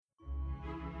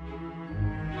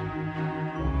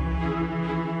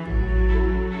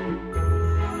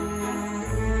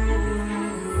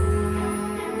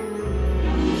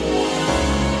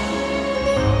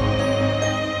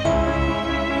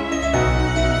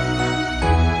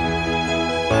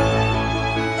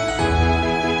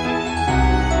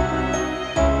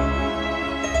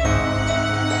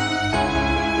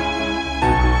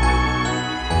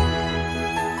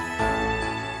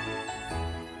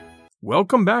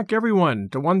Welcome back, everyone,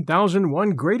 to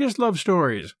 1001 Greatest Love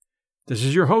Stories. This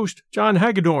is your host, John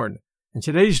Hagedorn, and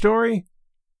today's story,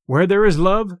 Where There Is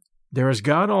Love, There Is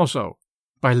God Also,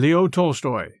 by Leo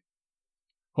Tolstoy.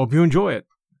 Hope you enjoy it.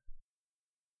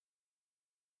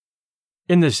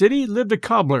 In the city lived a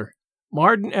cobbler,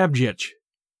 Martin Avdyeevich.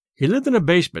 He lived in a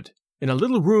basement, in a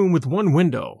little room with one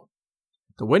window.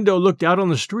 The window looked out on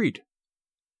the street.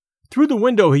 Through the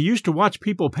window he used to watch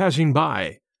people passing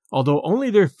by, although only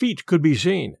their feet could be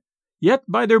seen. Yet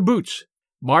by their boots,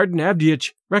 Martin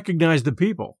Avdyeevich recognized the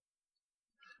people.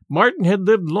 Martin had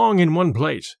lived long in one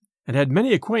place, and had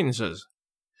many acquaintances.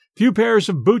 Few pairs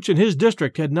of boots in his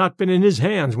district had not been in his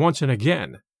hands once and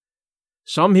again.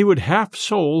 Some he would half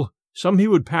sole, some he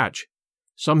would patch,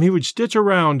 some he would stitch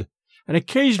around, and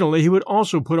occasionally he would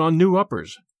also put on new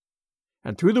uppers.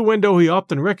 And through the window he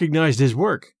often recognized his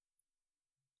work.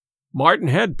 Martin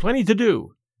had plenty to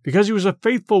do, because he was a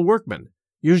faithful workman,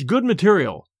 used good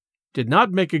material, did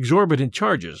not make exorbitant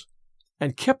charges,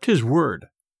 and kept his word.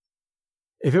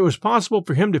 If it was possible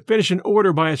for him to finish an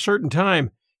order by a certain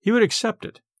time, he would accept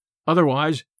it.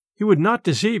 Otherwise, he would not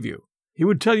deceive you. He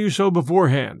would tell you so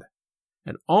beforehand.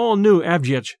 And all knew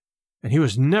Avdyeevich, and he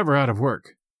was never out of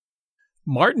work.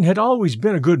 Martin had always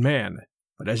been a good man,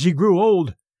 but as he grew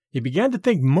old, he began to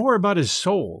think more about his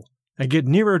soul and get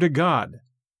nearer to God.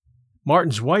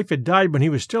 Martin's wife had died when he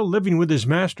was still living with his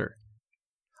master.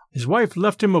 His wife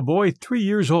left him a boy 3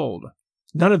 years old.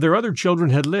 None of their other children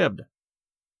had lived.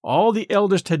 All the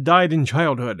eldest had died in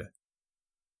childhood.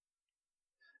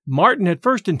 Martin at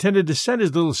first intended to send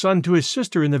his little son to his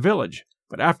sister in the village,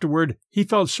 but afterward he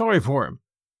felt sorry for him.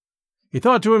 He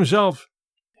thought to himself,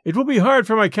 "It will be hard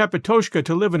for my Kapitoshka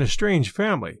to live in a strange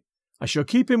family. I shall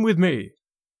keep him with me."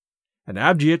 And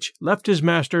Avdyeevich left his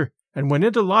master and went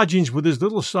into lodgings with his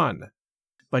little son.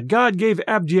 But God gave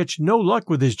Avdyeevich no luck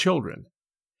with his children.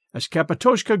 As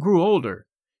Kapitoshka grew older,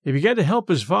 he began to help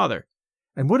his father,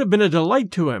 and would have been a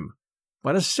delight to him.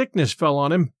 But a sickness fell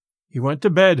on him. He went to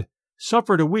bed,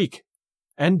 suffered a week,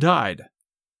 and died.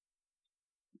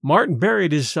 Martin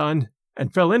buried his son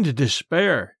and fell into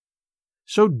despair.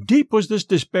 So deep was this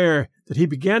despair that he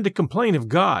began to complain of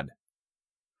God.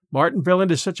 Martin fell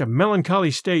into such a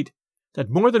melancholy state that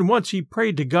more than once he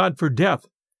prayed to God for death,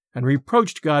 and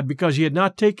reproached God because he had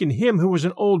not taken him who was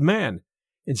an old man,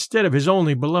 instead of his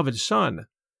only beloved son.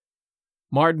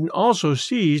 Martin also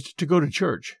ceased to go to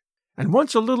church, and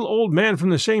once a little old man from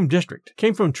the same district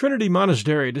came from Trinity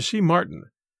Monastery to see Martin.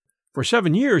 For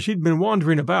 7 years he'd been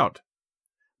wandering about.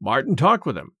 Martin talked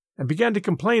with him, and began to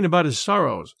complain about his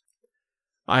sorrows.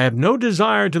 "I have no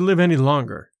desire to live any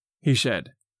longer," he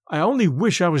said. "I only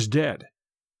wish I was dead.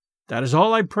 That is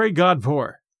all I pray God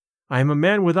for. I am a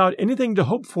man without anything to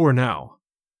hope for now."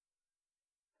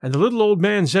 And the little old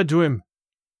man said to him,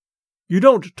 "You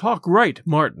don't talk right,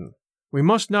 Martin. We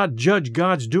must not judge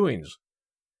God's doings.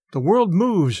 The world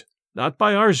moves, not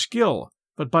by our skill,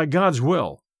 but by God's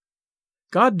will.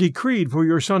 God decreed for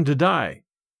your son to die,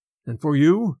 and for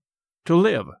you to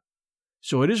live.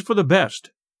 So it is for the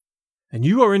best. And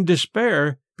you are in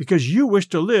despair because you wish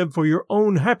to live for your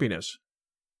own happiness."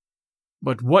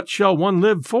 "But what shall one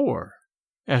live for?"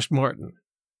 asked Martin.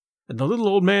 And the little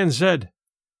old man said,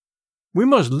 "We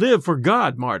must live for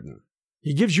God, Martin.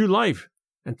 He gives you life,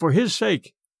 and for His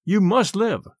sake you must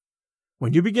live.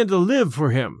 When you begin to live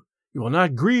for Him, you will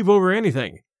not grieve over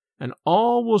anything, and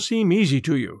all will seem easy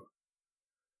to you."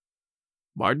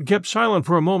 Martin kept silent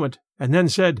for a moment, and then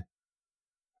said,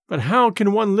 "But how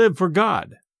can one live for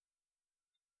God?"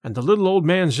 And the little old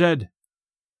man said,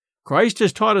 "Christ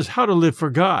has taught us how to live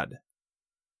for God.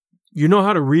 You know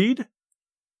how to read?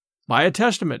 Buy a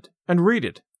Testament and read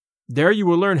it. There you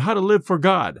will learn how to live for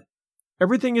God.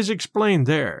 Everything is explained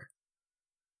there."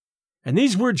 And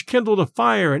these words kindled a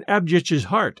fire in Avdyeevich's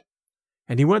heart,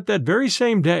 and he went that very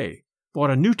same day, bought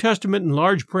a New Testament in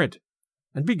large print,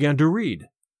 and began to read.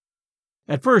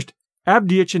 At first,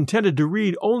 Avdyeevich intended to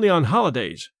read only on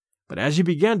holidays, but as he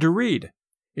began to read,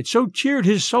 it so cheered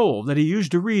his soul that he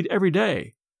used to read every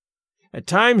day. At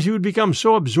times he would become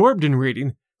so absorbed in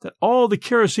reading that all the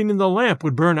kerosene in the lamp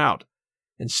would burn out,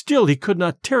 and still he could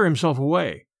not tear himself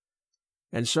away.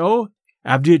 And so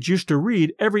Avdyeevich used to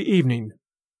read every evening.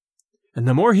 And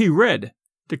the more he read,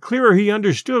 the clearer he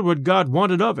understood what God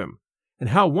wanted of him, and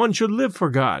how one should live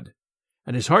for God,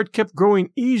 and his heart kept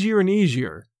growing easier and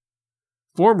easier.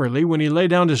 Formerly, when he lay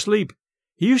down to sleep,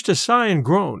 he used to sigh and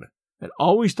groan, and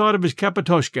always thought of his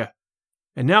Kapitoshka,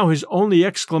 and now his only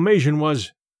exclamation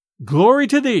was, "Glory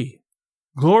to Thee!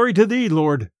 Glory to Thee,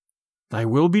 Lord! Thy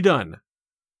will be done."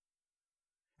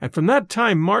 And from that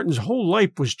time Martin's whole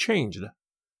life was changed.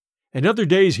 and other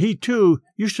days he, too,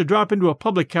 used to drop into a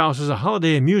public house as a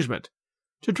holiday amusement,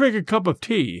 to drink a cup of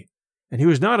tea, and he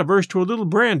was not averse to a little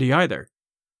brandy either.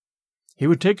 He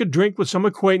would take a drink with some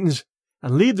acquaintance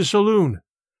and leave the saloon,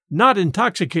 not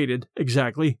intoxicated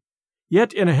exactly,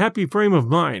 yet in a happy frame of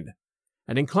mind,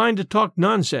 and inclined to talk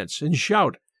nonsense and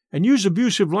shout and use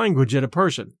abusive language at a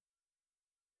person.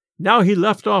 Now he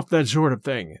left off that sort of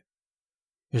thing.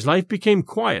 His life became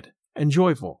quiet and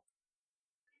joyful.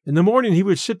 In the morning he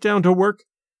would sit down to work,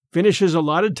 finish his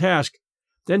allotted task,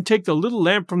 then take the little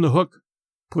lamp from the hook,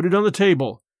 put it on the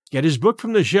table, get his book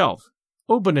from the shelf,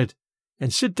 open it,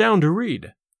 and sit down to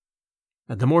read.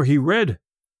 And the more he read,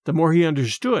 the more he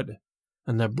understood,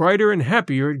 and the brighter and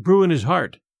happier it grew in his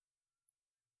heart.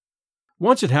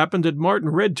 Once it happened that Martin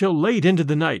read till late into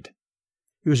the night.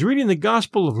 He was reading the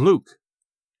Gospel of Luke.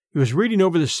 He was reading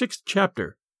over the 6th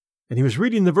chapter, and he was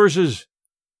reading the verses,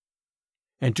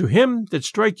 "And to him that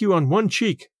strike you on one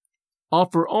cheek,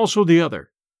 offer also the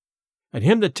other. And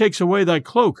him that takes away thy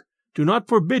cloak, do not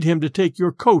forbid him to take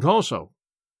your coat also.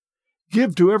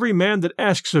 Give to every man that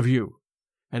asks of you,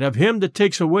 and of him that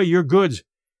takes away your goods,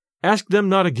 ask them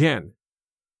not again.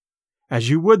 As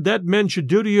you would that men should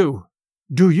do to you,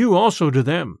 do you also to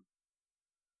them."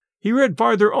 He read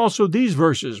farther also these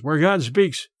verses, where God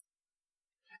speaks,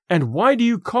 "And why do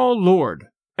you call Lord,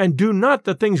 and do not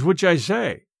the things which I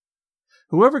say?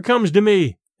 Whoever comes to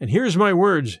me, and hears my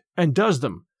words, and does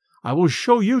them, I will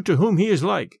show you to whom he is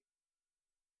like.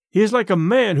 He is like a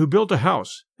man who built a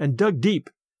house, and dug deep,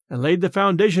 and laid the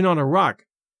foundation on a rock.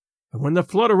 And when the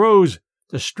flood arose,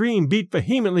 the stream beat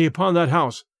vehemently upon that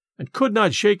house, and could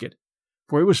not shake it,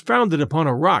 for it was founded upon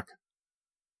a rock.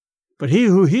 But he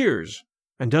who hears,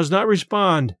 and does not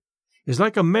respond, is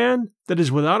like a man that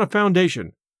is without a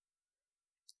foundation,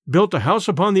 built a house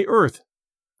upon the earth,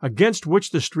 against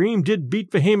which the stream did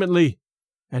beat vehemently,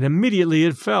 and immediately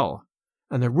it fell,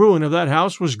 and the ruin of that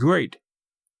house was great."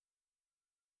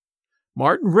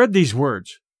 Martin read these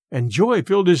words, and joy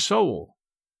filled his soul.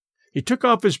 He took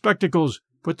off his spectacles,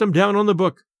 put them down on the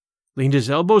book, leaned his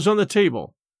elbows on the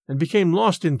table, and became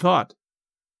lost in thought.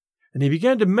 And he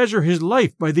began to measure his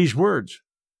life by these words.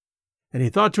 And he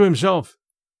thought to himself,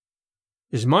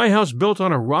 "Is my house built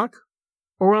on a rock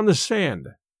or on the sand?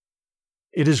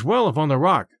 It is well if on the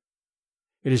rock.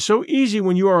 It is so easy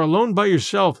when you are alone by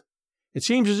yourself. It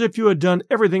seems as if you had done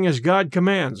everything as God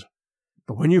commands.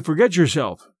 But when you forget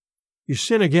yourself, you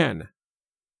sin again.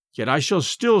 Yet I shall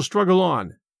still struggle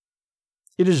on.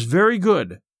 It is very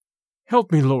good.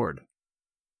 Help me, Lord."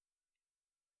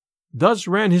 Thus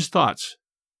ran his thoughts.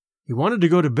 He wanted to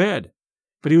go to bed,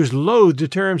 but he was loath to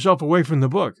tear himself away from the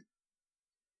book.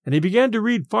 And he began to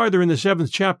read farther in the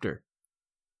 7th chapter.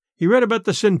 He read about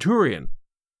the centurion.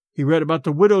 He read about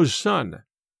the widow's son.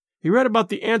 He read about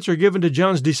the answer given to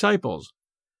John's disciples.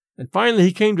 And finally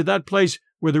he came to that place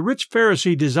where the rich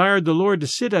Pharisee desired the Lord to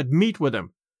sit at meat with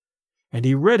him. And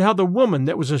he read how the woman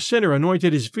that was a sinner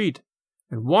anointed his feet,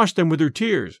 and washed them with her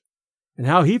tears, and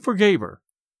how he forgave her.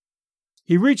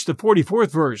 He reached the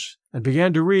 44th verse, and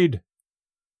began to read,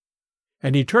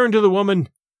 "And he turned to the woman,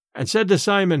 and said to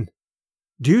Simon,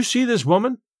 Do you see this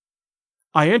woman?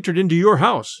 I entered into your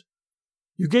house.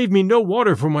 You gave me no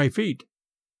water for my feet,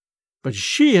 but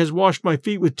she has washed my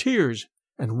feet with tears,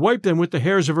 and wiped them with the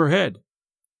hairs of her head.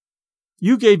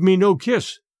 You gave me no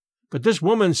kiss, but this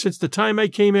woman, since the time I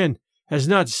came in, has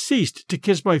not ceased to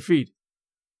kiss my feet.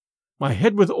 My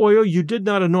head with oil you did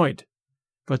not anoint,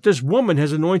 but this woman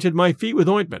has anointed my feet with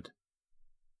ointment."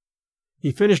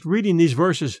 He finished reading these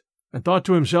verses, and thought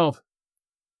to himself,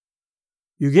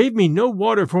 "You gave me no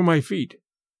water for my feet.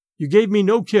 You gave me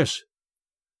no kiss.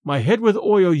 My head with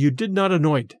oil you did not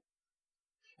anoint."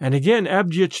 And again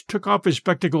Abdias took off his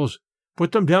spectacles,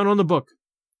 put them down on the book,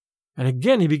 and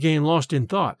again he became lost in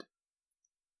thought.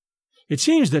 It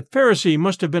seems that Pharisee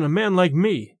must have been a man like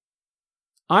me.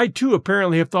 I too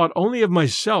apparently have thought only of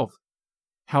myself,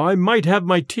 how I might have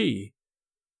my tea,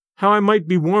 how I might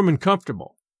be warm and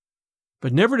comfortable,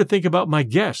 but never to think about my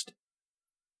guest.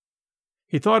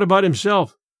 He thought about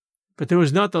himself, but there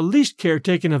was not the least care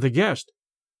taken of the guest.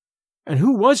 And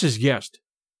who was his guest?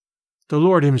 The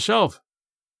Lord himself.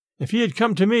 If he had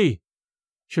come to me,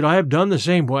 should I have done the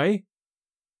same way?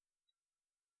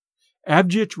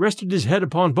 Abdias rested his head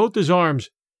upon both his arms,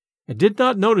 and did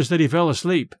not notice that he fell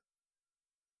asleep.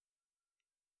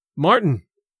 "Martin!"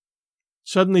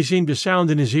 suddenly seemed to sound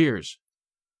in his ears.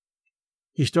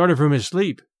 He started from his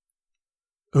sleep.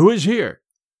 "Who is here?"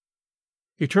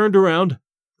 He turned around,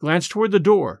 glanced toward the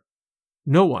door.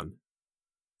 No one.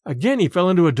 Again he fell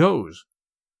into a doze,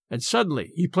 and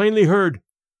suddenly he plainly heard,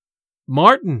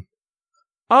 "Martin!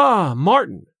 Ah,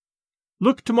 Martin!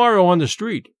 Look tomorrow on the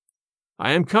street.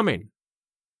 I am coming."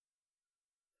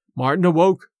 Martin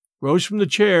awoke, rose from the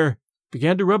chair,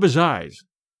 began to rub his eyes.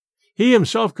 He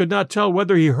himself could not tell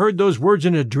whether he heard those words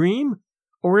in a dream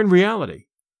or in reality.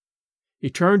 He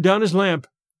turned down his lamp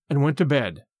and went to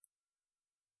bed.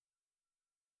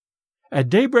 At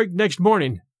daybreak next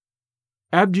morning,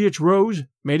 Abdiich rose,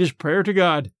 made his prayer to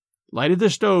God, lighted the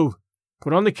stove,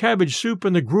 put on the cabbage soup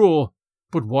and the gruel,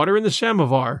 put water in the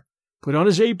samovar, put on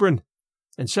his apron,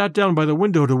 and sat down by the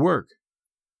window to work.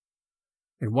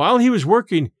 And while he was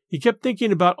working, he kept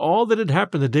thinking about all that had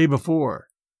happened the day before.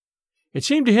 It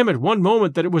seemed to him at one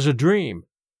moment that it was a dream,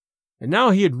 and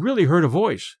now he had really heard a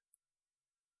voice.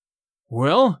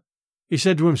 "Well," he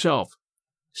said to himself,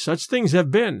 "such things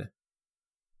have been."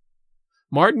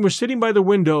 Martin was sitting by the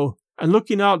window and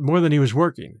looking out more than he was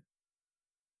working.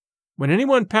 When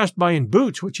anyone passed by in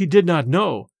boots which he did not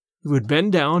know, he would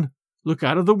bend down, look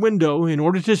out of the window in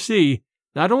order to see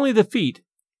not only the feet,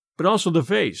 but also the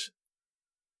face.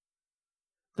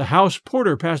 The house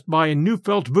porter passed by in new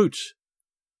felt boots.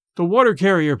 The water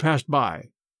carrier passed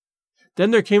by.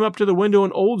 Then there came up to the window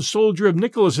an old soldier of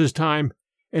Nicholas's time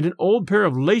and an old pair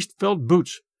of laced felt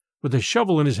boots with a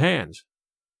shovel in his hands.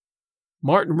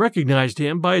 Martin recognized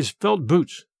him by his felt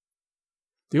boots.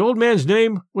 The old man's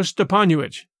name was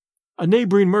Stepanuich, a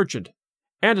neighboring merchant,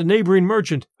 and a neighboring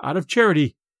merchant, out of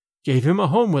charity, gave him a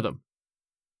home with him.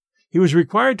 He was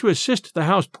required to assist the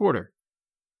house porter.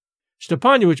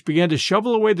 Stepanuich began to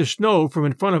shovel away the snow from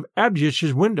in front of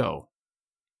Abdiich's window.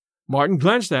 Martin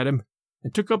glanced at him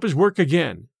and took up his work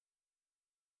again.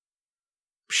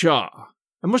 "Pshaw!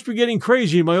 I must be getting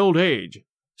crazy in my old age,"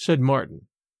 said Martin,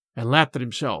 and laughed at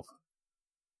himself.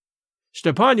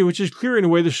 "Stepanuich is clearing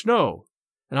away the snow,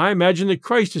 and I imagine that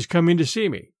Christ is coming to see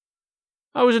me.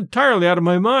 I was entirely out of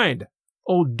my mind,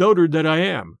 old dotard that I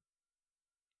am."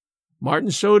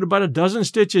 Martin sewed about a dozen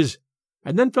stitches,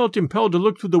 and then felt impelled to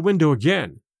look through the window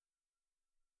again.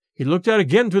 He looked out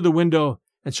again through the window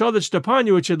and saw that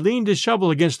Stepanuich had leaned his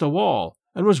shovel against the wall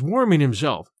and was warming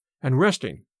himself and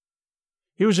resting.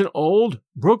 He was an old,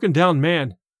 broken-down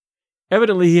man.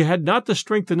 Evidently he had not the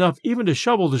strength enough even to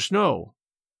shovel the snow.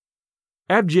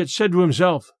 Abdiich said to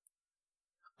himself,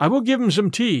 "I will give him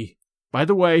some tea. By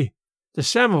the way, the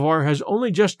samovar has only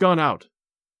just gone out."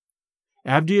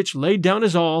 Abdiich laid down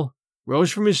his awl,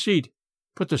 rose from his seat,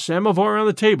 put the samovar on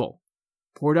the table,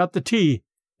 poured out the tea,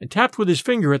 and tapped with his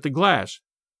finger at the glass.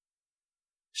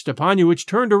 Stepanuich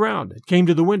turned around and came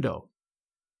to the window.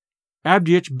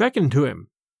 Abdiich beckoned to him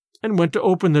and went to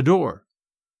open the door.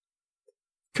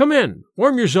 "Come in,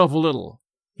 warm yourself a little,"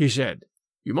 he said.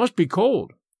 "You must be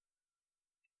cold."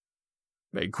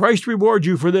 "May Christ reward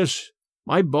you for this.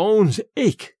 My bones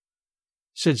ache,"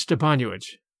 said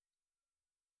Stepanuich.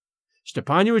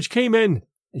 Stepanuich came in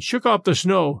and shook off the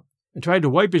snow and tried to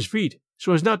wipe his feet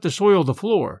so as not to soil the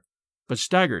floor, but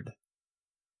staggered.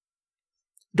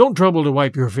 "Don't trouble to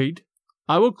wipe your feet.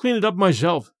 I will clean it up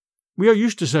myself. We are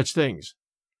used to such things.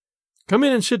 Come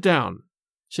in and sit down,"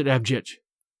 said Abdiich.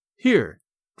 "Here,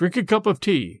 drink a cup of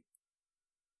tea."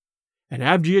 And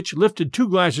Abdiich lifted 2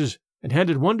 glasses and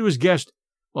handed one to his guest,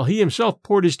 while he himself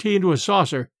poured his tea into a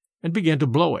saucer and began to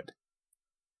blow it.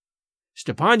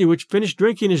 Stepanuich finished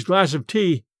drinking his glass of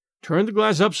tea, turned the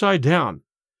glass upside down,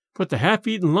 put the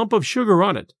half-eaten lump of sugar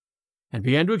on it, and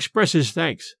began to express his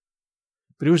thanks.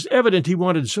 But it was evident he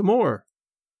wanted some more.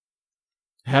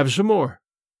 "Have some more,"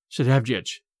 said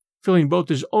Abdiich, filling both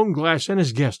his own glass and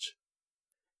his guest's.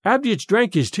 Abdiich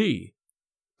drank his tea,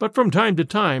 but from time to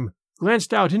time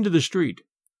glanced out into the street.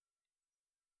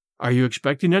 "Are you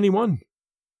expecting anyone?"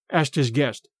 asked his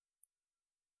guest.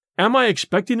 "Am I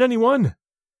expecting anyone?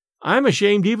 I am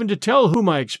ashamed even to tell whom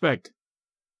I expect.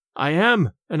 I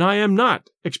am, and I am not,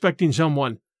 expecting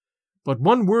someone, but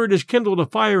one word has kindled a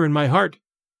fire in my heart.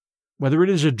 Whether it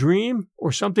is a dream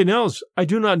or something else, I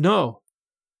do not know.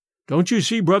 Don't you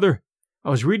see, brother, I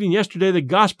was reading yesterday the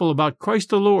gospel about Christ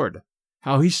the Lord,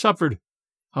 how he suffered,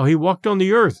 how he walked on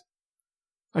the earth.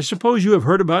 I suppose you have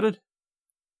heard about it?"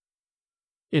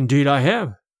 "Indeed I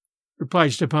have,"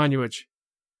 replied Stepanuich,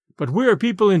 "but we are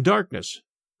people in darkness.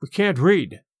 We can't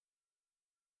read."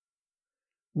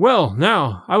 "Well,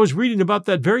 now, I was reading about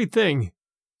that very thing,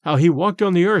 how he walked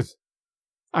on the earth.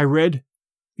 I read,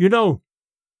 you know,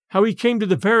 how he came to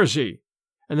the Pharisee,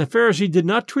 and the Pharisee did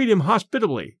not treat him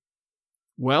hospitably.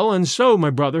 Well, and so, my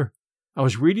brother, I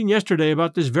was reading yesterday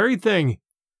about this very thing,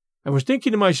 and was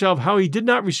thinking to myself how he did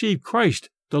not receive Christ,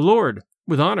 the Lord,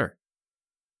 with honor.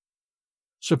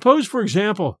 Suppose, for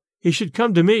example, he should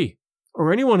come to me,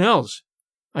 or anyone else.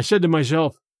 I said to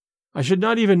myself, I should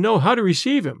not even know how to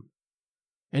receive him.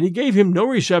 And he gave him no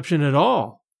reception at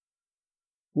all.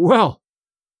 Well,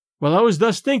 while I was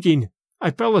thus thinking,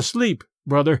 I fell asleep,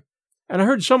 brother, and I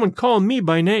heard someone call me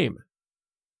by name.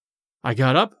 I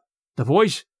got up. The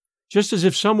voice, just as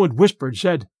if someone whispered,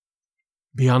 said,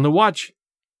 'Be on the watch.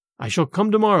 I shall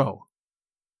come tomorrow.'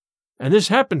 And this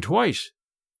happened twice.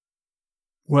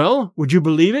 Well, would you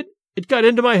believe it? It got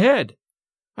into my head.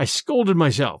 I scolded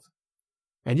myself.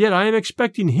 And yet I am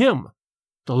expecting him,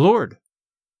 the Lord."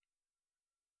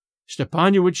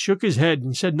 Stepanuich shook his head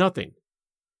and said nothing.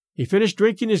 He finished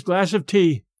drinking his glass of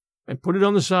tea and put it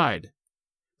on the side,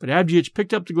 but Avdiich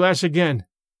picked up the glass again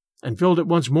and filled it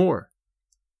once more.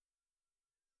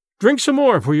 "Drink some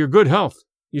more for your good health.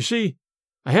 You see,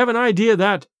 I have an idea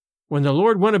that, when the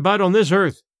Lord went about on this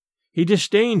earth, he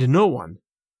disdained no one,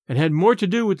 and had more to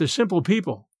do with the simple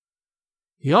people.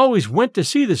 He always went to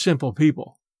see the simple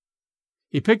people.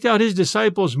 He picked out his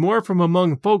disciples more from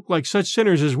among folk like such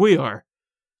sinners as we are,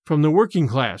 from the working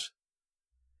class.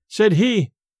 Said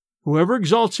he, 'Whoever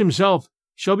exalts himself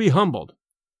shall be humbled,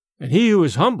 and he who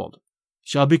is humbled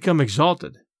shall become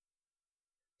exalted.'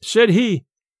 Said he,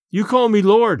 'You call me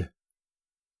Lord.'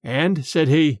 And, said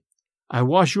he, 'I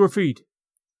wash your feet.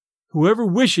 Whoever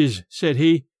wishes,' said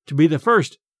he, 'to be the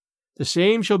first, the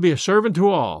same shall be a servant to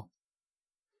all.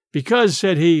 Because,'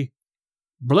 said he,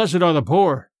 'blessed are the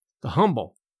poor, the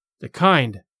humble, the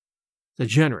kind, the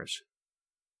generous.'"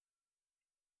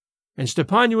 And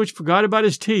Stepanuich forgot about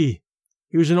his tea.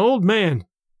 He was an old man,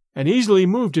 and easily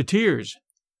moved to tears.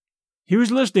 He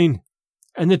was listening,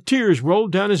 and the tears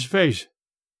rolled down his face.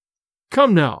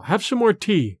 "Come now, have some more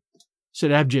tea,"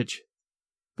 said Avdiich.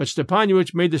 But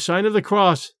Stepanuich made the sign of the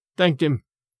cross, thanked him,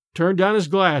 turned down his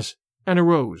glass, and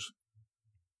arose.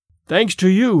 "Thanks to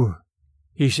you,"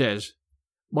 he says,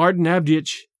 "Martin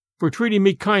Avdiich, for treating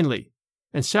me kindly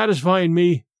and satisfying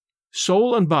me,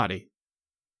 soul and body."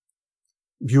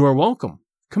 "You are welcome.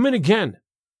 Come in again.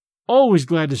 Always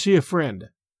glad to see a friend,"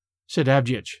 said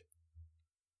Avdiich.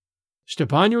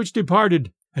 Stepanuich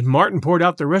departed, and Martin poured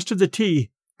out the rest of the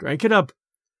tea, drank it up,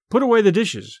 put away the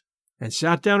dishes, and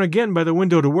sat down again by the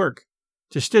window to work,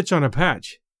 to stitch on a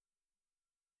patch.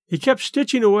 He kept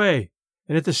stitching away,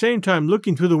 and at the same time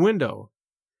looking through the window.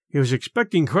 He was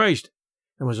expecting Christ,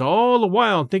 and was all the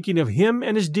while thinking of him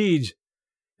and his deeds,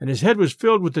 and his head was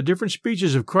filled with the different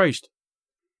speeches of Christ.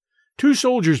 2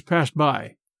 soldiers passed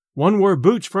by. One wore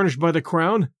boots furnished by the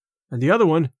crown, and the other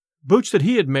one boots that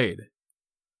he had made.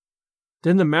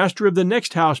 Then the master of the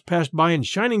next house passed by in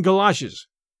shining galoshes.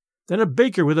 Then a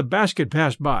baker with a basket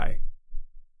passed by.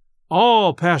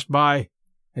 All passed by,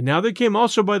 and now there came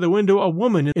also by the window a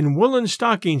woman in woolen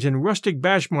stockings and rustic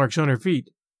bash marks on her feet.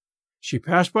 She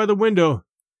passed by the window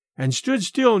and stood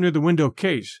still near the window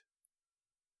case.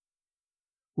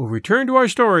 We'll return to our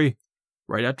story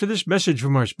right after this message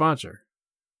from our sponsor.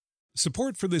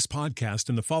 Support for this podcast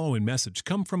and the following message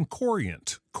come from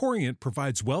Corient. Corient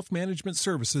provides wealth management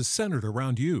services centered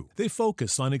around you. They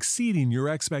focus on exceeding your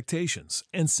expectations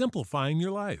and simplifying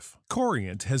your life.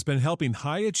 Corient has been helping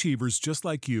high achievers just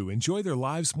like you enjoy their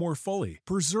lives more fully,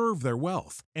 preserve their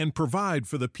wealth, and provide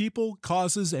for the people,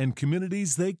 causes, and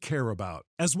communities they care about.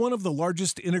 As one of the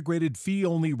largest integrated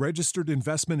fee-only registered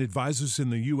investment advisors in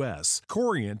the U.S.,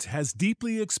 Corient has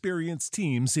deeply experienced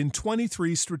teams in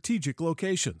 23 strategic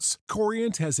locations.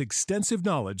 Corient has extensive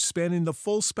knowledge spanning the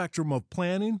full spectrum of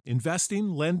planning, investing,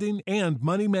 lending, and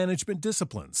money management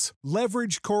disciplines.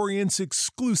 Leverage Corient's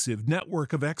exclusive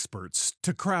network of experts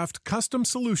to craft custom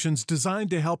solutions designed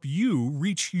to help you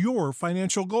reach your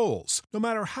financial goals, no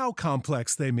matter how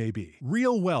complex they may be.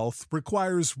 Real wealth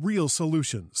requires real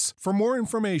solutions. For more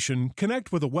information,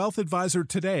 connect with a wealth advisor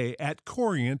today at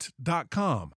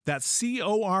Corient.com. That's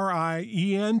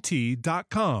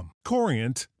Corient.com.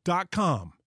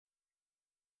 Corient.com.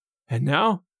 And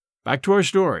now, back to our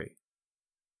story.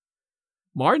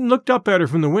 Martin looked up at her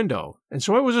from the window, and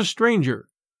saw it was a stranger,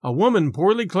 a woman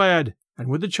poorly clad, and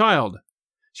with a child.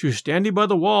 She was standing by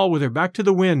the wall with her back to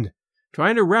the wind,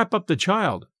 trying to wrap up the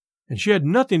child, and she had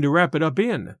nothing to wrap it up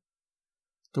in.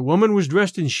 The woman was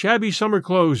dressed in shabby summer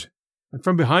clothes, and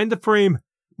from behind the frame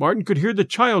Martin could hear the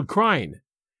child crying,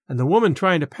 and the woman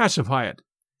trying to pacify it,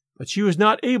 but she was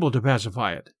not able to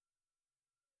pacify it.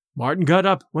 Martin got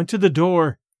up, went to the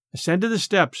door, ascended the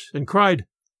steps, and cried,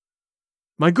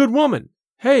 "My good woman!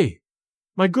 Hey,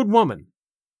 my good woman!"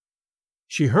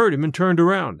 She heard him and turned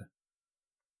around.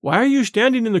 "Why are you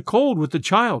standing in the cold with the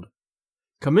child?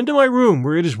 Come into my room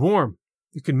where it is warm.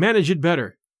 You can manage it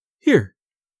better. Here,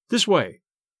 this way."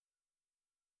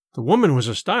 The woman was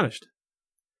astonished.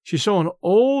 She saw an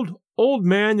old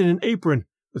man in an apron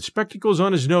with spectacles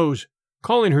on his nose,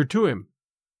 calling her to him.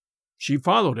 She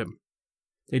followed him.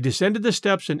 They descended the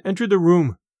steps and entered the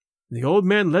room, and the old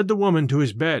man led the woman to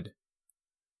his bed.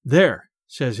 "There,"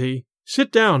 says he,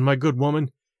 Sit down, my good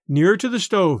woman, nearer to the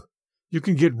stove. You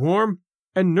can get warm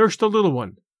and nurse the little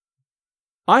one."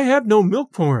 "I have no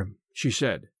milk for him," she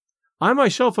said. "I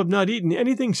myself have not eaten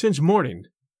anything since morning,"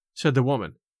 said the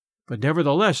woman, but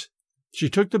nevertheless she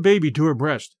took the baby to her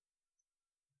breast.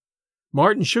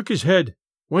 Martin shook his head,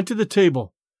 went to the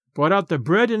table, brought out the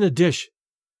bread in a dish,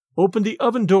 opened the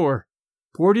oven door,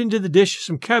 poured into the dish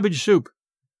some cabbage soup,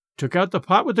 took out the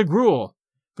pot with the gruel,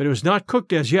 but it was not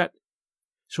cooked as yet,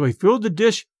 so he filled the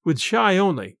dish with shy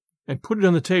only, and put it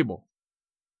on the table.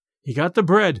 He got the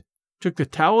bread, took the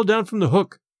towel down from the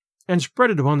hook, and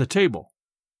spread it upon the table.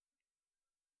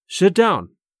 "Sit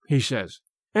down," he says,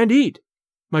 "and eat,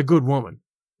 my good woman,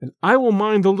 and I will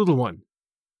mind the little one.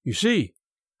 You see,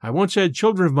 I once had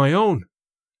children of my own.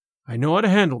 I know how to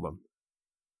handle them."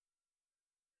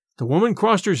 The woman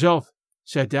crossed herself,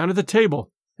 sat down at the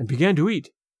table, and began to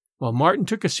eat, while Martin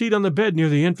took a seat on the bed near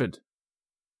the infant.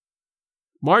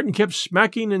 Martin kept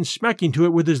smacking and smacking to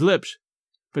it with his lips,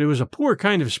 but it was a poor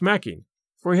kind of smacking,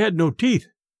 for he had no teeth.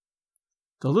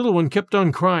 The little one kept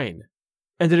on crying,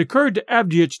 and it occurred to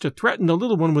Abdiitch to threaten the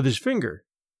little one with his finger.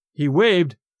 He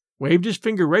waved his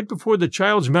finger right before the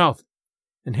child's mouth,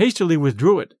 and hastily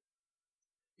withdrew it.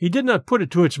 He did not put it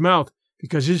to its mouth,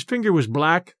 because his finger was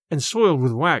black and soiled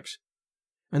with wax,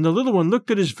 and the little one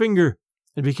looked at his finger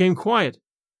and became quiet,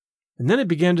 and then it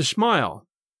began to smile,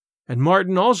 and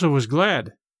Martin also was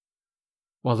glad.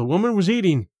 While the woman was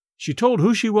eating, she told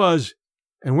who she was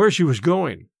and where she was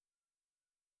going.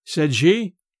 Said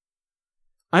she,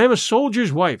 "I am a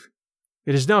soldier's wife.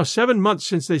 It is now 7 months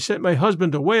since they sent my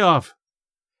husband away off,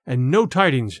 and no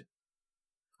tidings.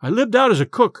 I lived out as a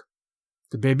cook.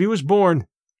 The baby was born.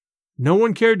 No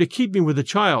one cared to keep me with the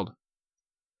child.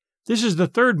 This is the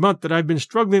 3rd month that I've been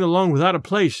struggling along without a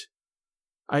place.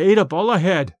 I ate up all I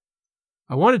had.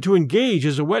 I wanted to engage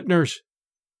as a wet nurse.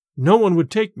 No one would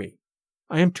take me.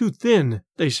 I am too thin,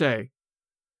 they say.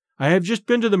 I have just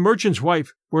been to the merchant's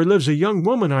wife, where lives a young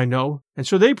woman I know, and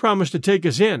so they promised to take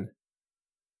us in.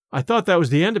 I thought that was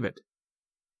the end of it.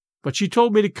 But she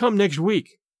told me to come next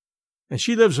week, and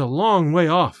she lives a long way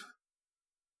off.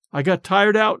 I got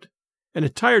tired out, and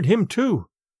it tired him too,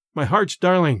 my heart's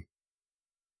darling.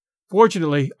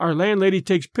 Fortunately, our landlady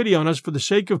takes pity on us for the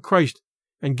sake of Christ,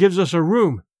 and gives us a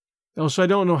room, else I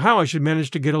don't know how I should manage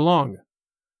to get along."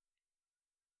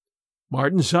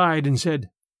 Martin sighed and said,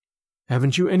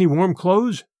 "Haven't you any warm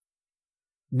clothes?"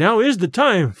 "Now is the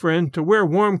time, friend, to wear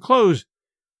warm clothes,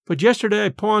 but yesterday I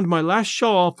pawned my last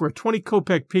shawl for a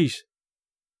 20-kopeck piece."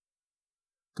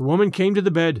 The woman came to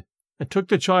the bed and took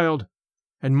the child,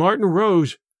 and Martin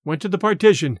rose, went to the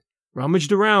partition,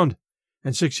 rummaged around,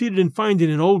 and succeeded in finding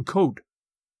an old coat.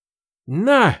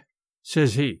 "Nah,"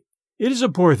 says he, "it is a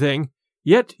poor thing,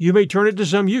 yet you may turn it to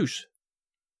some use."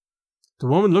 The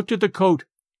woman looked at the coat,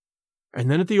 and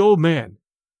then at the old man.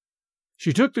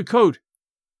 She took the coat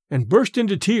and burst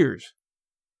into tears,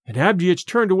 and Abdiitch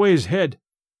turned away his head.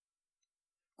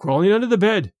 Crawling under the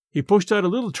bed, he pushed out a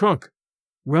little trunk,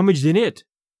 rummaged in it,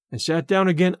 and sat down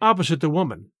again opposite the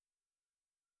woman.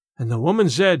 And the woman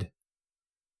said,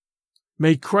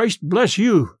 "May Christ bless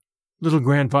you, little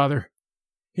grandfather.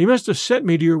 He must have sent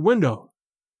me to your window.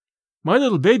 My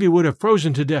little baby would have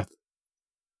frozen to death.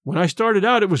 When I started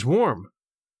out it was warm,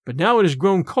 but now it has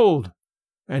grown cold,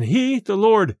 and He, the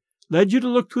Lord, led you to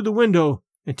look through the window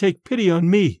and take pity on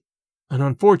me, an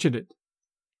unfortunate."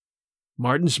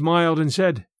 Martin smiled and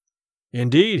said,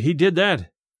 "Indeed, He did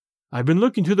that. I've been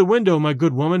looking through the window, my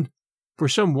good woman, for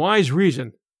some wise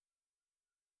reason."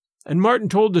 And Martin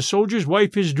told the soldier's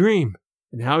wife his dream,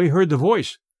 and how he heard the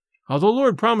voice, how the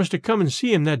Lord promised to come and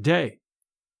see him that day.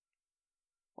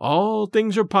 "All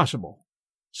things are possible,"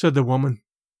 said the woman.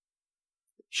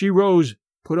 She rose,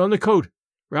 put on the coat,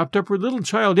 wrapped up her little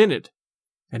child in it,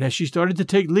 and as she started to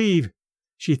take leave,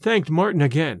 she thanked Martin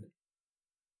again.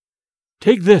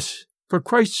 "Take this, for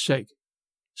Christ's sake,"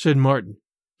 said Martin,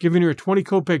 giving her a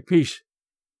 20-kopeck piece.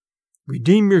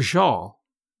 "Redeem your shawl."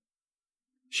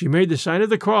 She made the sign of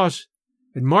the cross,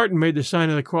 and Martin made the sign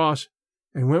of the cross,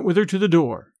 and went with her to the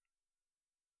door.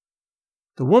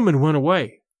 The woman went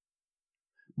away.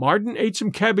 Martin ate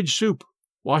some cabbage soup,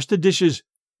 washed the dishes,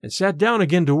 and sat down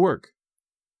again to work.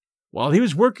 While he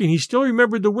was working, he still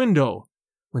remembered the window.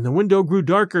 When the window grew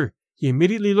darker, he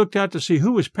immediately looked out to see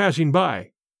who was passing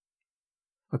by.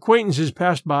 Acquaintances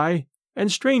passed by, and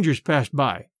strangers passed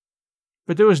by,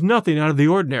 but there was nothing out of the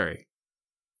ordinary.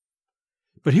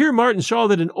 But here Martin saw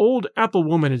that an old apple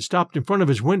woman had stopped in front of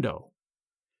his window.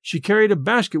 She carried a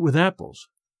basket with apples.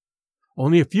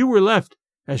 Only a few were left,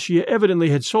 as she evidently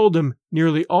had sold them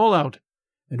nearly all out,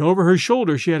 and over her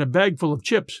shoulder she had a bag full of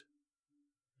chips.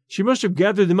 She must have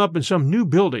gathered them up in some new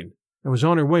building, and was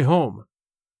on her way home.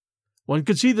 One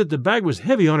could see that the bag was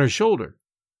heavy on her shoulder.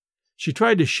 She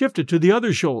tried to shift it to the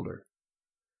other shoulder.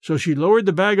 So she lowered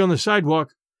the bag on the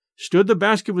sidewalk, stood the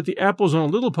basket with the apples on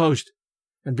a little post,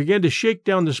 and began to shake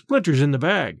down the splinters in the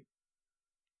bag.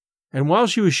 And while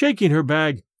she was shaking her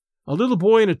bag, a little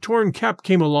boy in a torn cap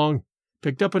came along,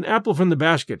 picked up an apple from the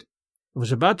basket, and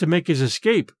was about to make his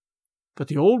escape. But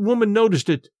the old woman noticed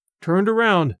it, turned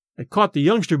around, and caught the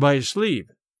youngster by his sleeve.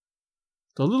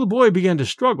 The little boy began to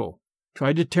struggle,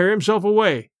 tried to tear himself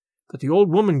away, but the old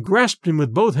woman grasped him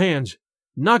with both hands,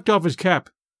 knocked off his cap,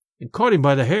 and caught him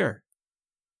by the hair.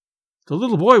 The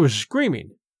little boy was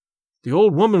screaming. The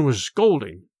old woman was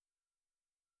scolding.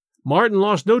 Martin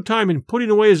lost no time in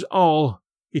putting away his awl.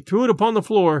 He threw it upon the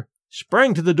floor,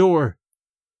 sprang to the door.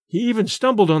 He even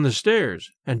stumbled on the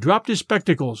stairs and dropped his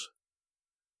spectacles,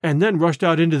 and then rushed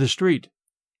out into the street.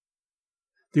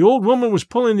 The old woman was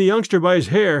pulling the youngster by his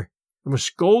hair and was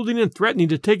scolding and threatening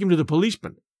to take him to the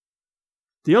policeman.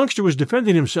 The youngster was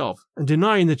defending himself and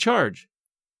denying the charge.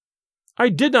 "I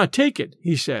did not take it,"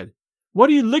 he said. "What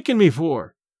are you licking me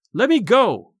for? Let me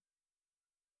go."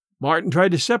 Martin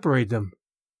tried to separate them.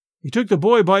 He took the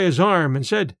boy by his arm and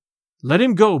said, "Let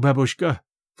him go, babushka.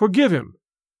 Forgive him,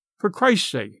 for Christ's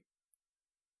sake."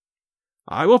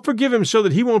 "I will forgive him so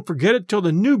that he won't forget it till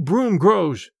the new broom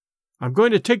grows. I'm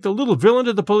going to take the little villain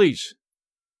to the police."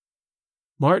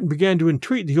 Martin began to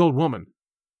entreat the old woman.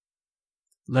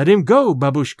 "Let him go,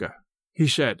 babushka," he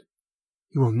said.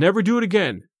 "He will never do it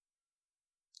again.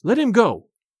 Let him go,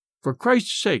 for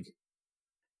Christ's sake.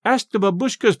 Ask the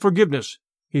babushka's forgiveness,"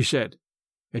 he said,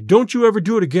 "and don't you ever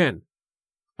do it again.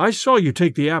 I saw you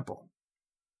take the apple."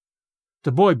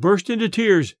 The boy burst into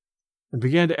tears and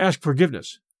began to ask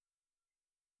forgiveness.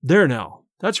 "There now,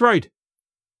 that's right,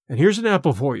 and here's an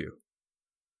apple for you."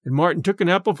 And Martin took an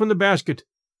apple from the basket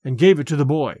and gave it to the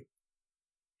boy.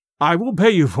 "I will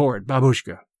pay you for it,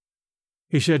 babushka,"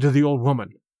 he said to the old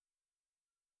woman.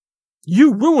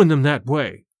 "You ruined them that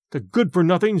way, the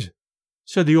good-for-nothings,"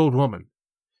 said the old woman.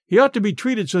 "He ought to be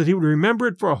treated so that he would remember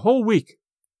it for a whole week."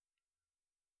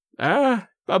 "Ah,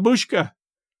 babushka,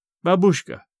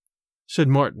 babushka," said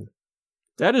Martin.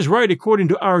 "That is right according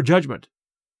to our judgment,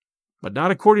 but not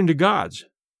according to God's.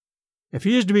 If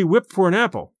he is to be whipped for an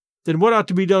apple, then what ought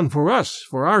to be done for us,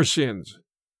 for our sins?"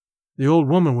 The old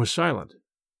woman was silent.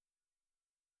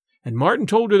 And Martin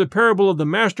told her the parable of the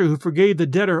master who forgave the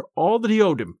debtor all that he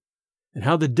owed him, and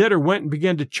how the debtor went and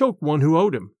began to choke one who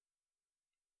owed him.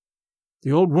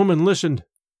 The old woman listened,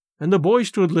 and the boy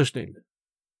stood listening.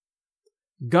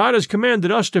 "God has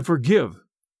commanded us to forgive,"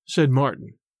 said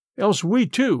Martin, "else we,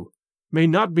 too, may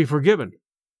not be forgiven.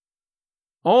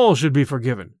 All should be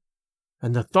forgiven,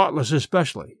 and the thoughtless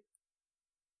especially."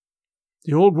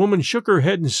 The old woman shook her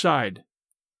head and sighed.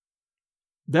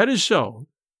 "That is so,"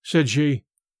 said she,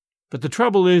 "but the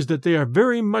trouble is that they are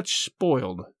very much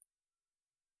spoiled."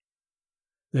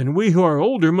 "Then we who are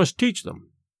older must teach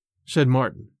them," said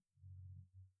Martin.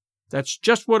 "That's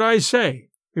just what I say,"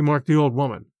 remarked the old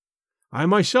woman. "I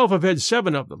myself have had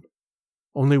 7 of them.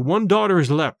 Only one daughter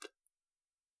is left."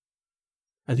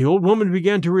 And the old woman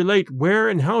began to relate where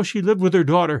and how she lived with her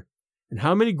daughter, and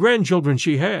how many grandchildren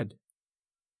she had.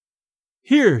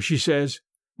 "Here," she says,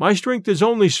 "my strength is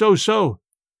only so-so,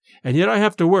 and yet I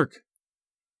have to work.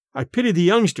 I pity the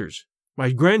youngsters,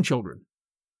 my grandchildren.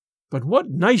 But what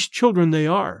nice children they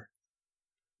are!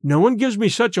 No one gives me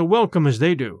such a welcome as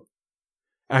they do.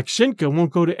 Aksinka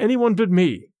won't go to anyone but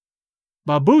me.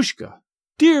 Babushka,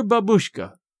 dear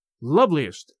babushka,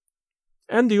 loveliest."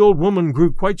 And the old woman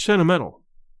grew quite sentimental.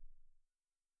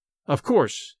 "Of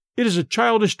course, it is a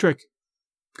childish trick.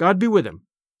 God be with him,"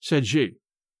 said she,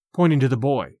 pointing to the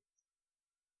boy.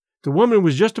 The woman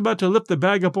was just about to lift the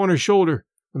bag up on her shoulder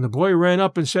when the boy ran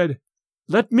up and said,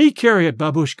 "Let me carry it,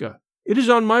 babushka. It is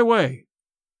on my way."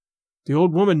 The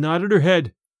old woman nodded her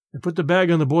head and put the bag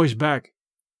on the boy's back,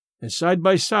 and side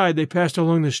by side they passed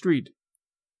along the street.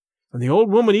 And the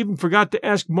old woman even forgot to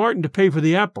ask Martin to pay for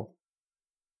the apple.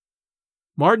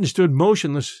 Martin stood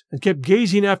motionless and kept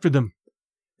gazing after them,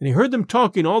 and he heard them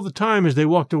talking all the time as they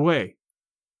walked away.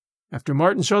 After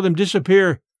Martin saw them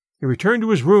disappear, he returned to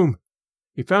his room.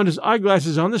 He found his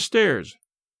eyeglasses on the stairs.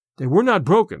 They were not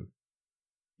broken.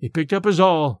 He picked up his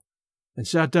awl and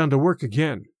sat down to work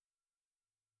again.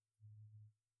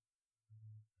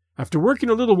 After working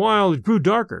a little while, it grew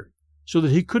darker, so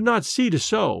that he could not see to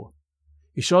sew.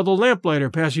 He saw the lamplighter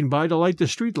passing by to light the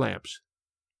street lamps.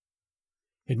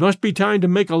 "It must be time to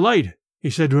make a light," he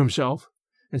said to himself,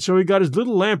 and so he got his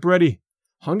little lamp ready,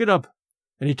 hung it up,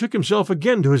 and he took himself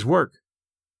again to his work.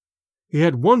 He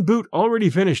had one boot already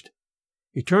finished.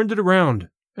 He turned it around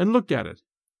and looked at it.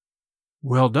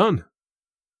 "Well done,"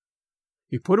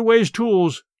 He put away his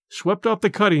tools, swept off the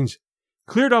cuttings,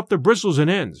 cleared off the bristles and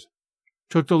ends,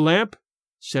 took the lamp,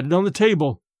 set it on the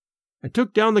table, and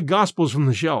took down the Gospels from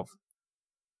the shelf.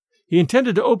 He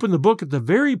intended to open the book at the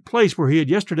very place where he had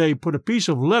yesterday put a piece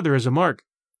of leather as a mark,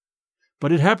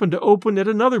 but it happened to open at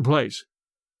another place.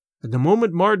 And the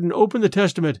moment Martin opened the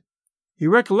Testament, he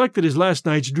recollected his last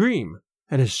night's dream,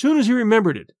 and as soon as he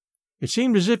remembered it, it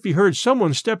seemed as if he heard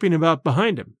someone stepping about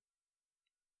behind him.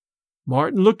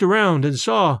 Martin looked around and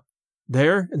saw,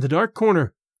 there, in the dark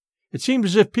corner, it seemed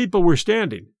as if people were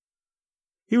standing.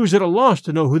 He was at a loss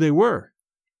to know who they were,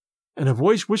 and a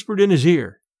voice whispered in his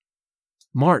ear,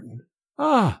 "Martin,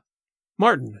 ah,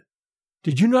 Martin,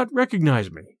 did you not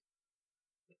recognize me?"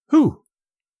 "Who?"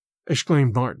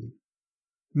 exclaimed Martin.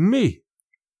 "Me,"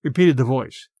 repeated the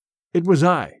voice. "It was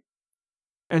I."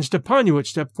 And Stepanuich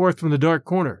stepped forth from the dark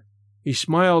corner. He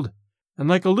smiled, and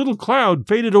like a little cloud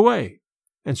faded away,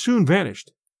 and soon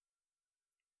vanished.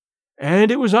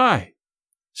 "And it was I,"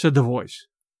 said the voice.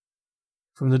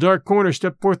 From the dark corner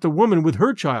stepped forth the woman with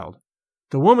her child.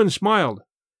 The woman smiled,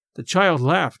 the child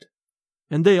laughed,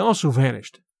 and they also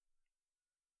vanished.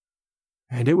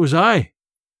 "And it was I,"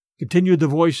 continued the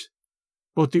voice.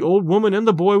 Both the old woman and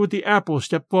the boy with the apple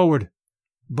stepped forward.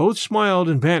 Both smiled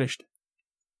and vanished.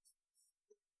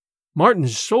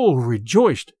 Martin's soul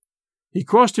rejoiced. He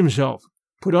crossed himself,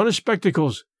 put on his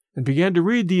spectacles, and began to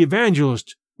read the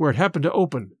Evangelist where it happened to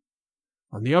open.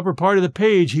 On the upper part of the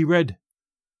page he read,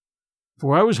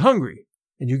 "For I was hungry,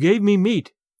 and you gave me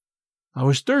meat. I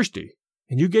was thirsty,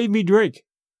 and you gave me drink.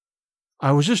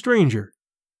 I was a stranger,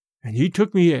 and ye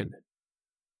took me in."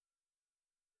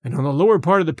 And on the lower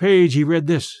part of the page he read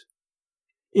this,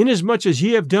 "Inasmuch as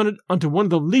ye have done it unto one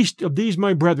of the least of these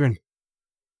my brethren,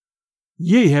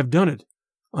 ye have done it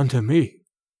unto me."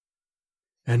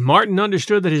 And Martin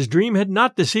understood that his dream had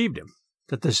not deceived him,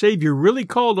 that the Savior really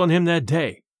called on him that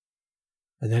day,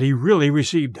 and that he really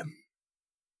received him.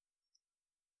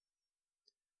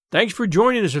 Thanks for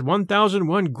joining us at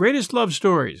 1001 Greatest Love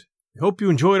Stories. We hope you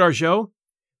enjoyed our show.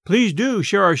 Please do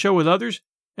share our show with others,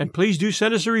 and please do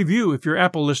send us a review if you're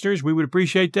Apple listeners. We would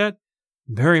appreciate that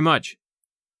very much.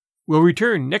 We'll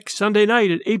return next Sunday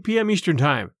night at 8 p.m. Eastern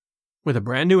Time with a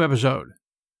brand new episode.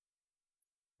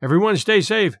 Everyone stay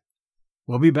safe.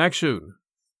 We'll be back soon.